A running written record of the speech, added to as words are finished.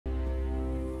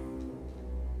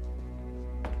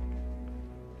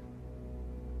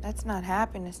That's not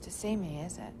happiness to see me,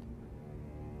 is it?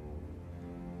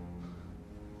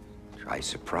 Try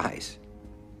surprise.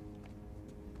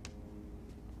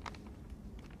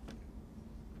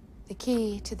 The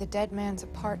key to the dead man's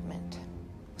apartment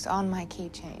was on my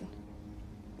keychain.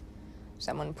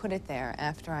 Someone put it there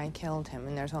after I killed him,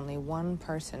 and there's only one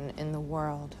person in the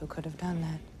world who could have done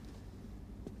that.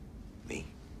 Me.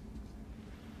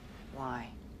 Why?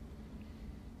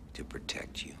 To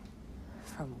protect you.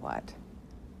 From what?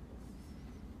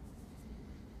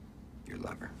 Your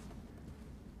lover.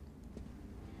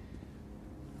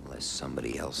 Unless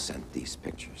somebody else sent these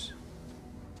pictures.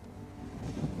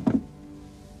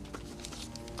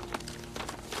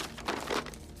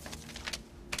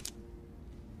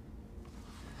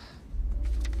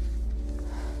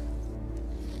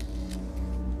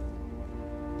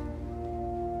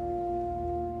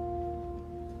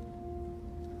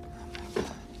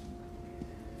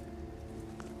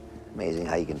 Amazing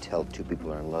how you can tell two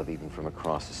people are in love even from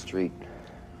across the street.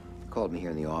 Called me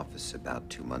here in the office about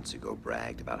 2 months ago,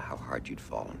 bragged about how hard you'd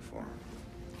fallen for him.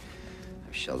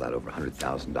 I've shelled out over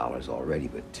 $100,000 already,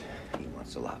 but he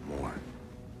wants a lot more.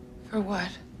 For what?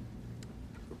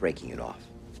 For breaking it off.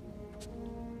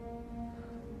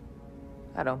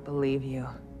 I don't believe you.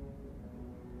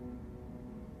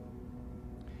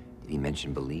 Did he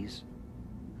mention Belize?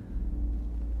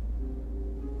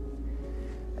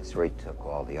 That's where he took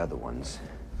all the other ones.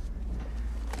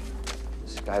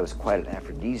 This guy was quite an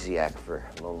aphrodisiac for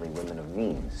lonely women of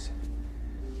means.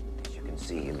 As you can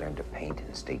see, he learned to paint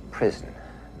in state prison,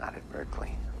 not at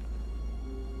Berkeley.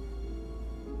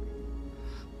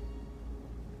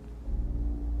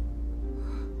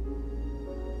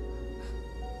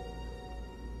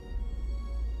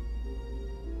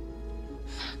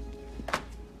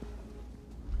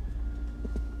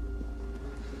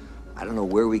 I don't know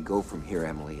where we go from here,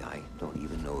 Emily. I don't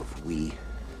even know if we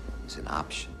is an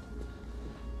option.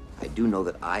 I do know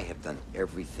that I have done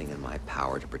everything in my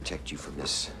power to protect you from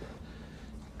this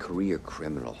career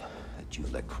criminal that you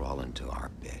let crawl into our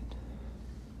bed.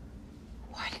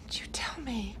 Why didn't you tell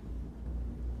me?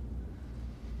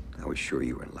 I was sure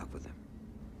you were in love with him.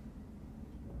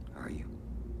 Are you?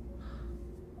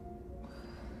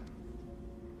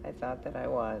 I thought that I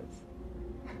was.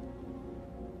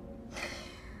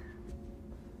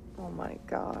 Oh my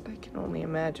God, I can only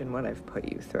imagine what I've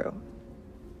put you through.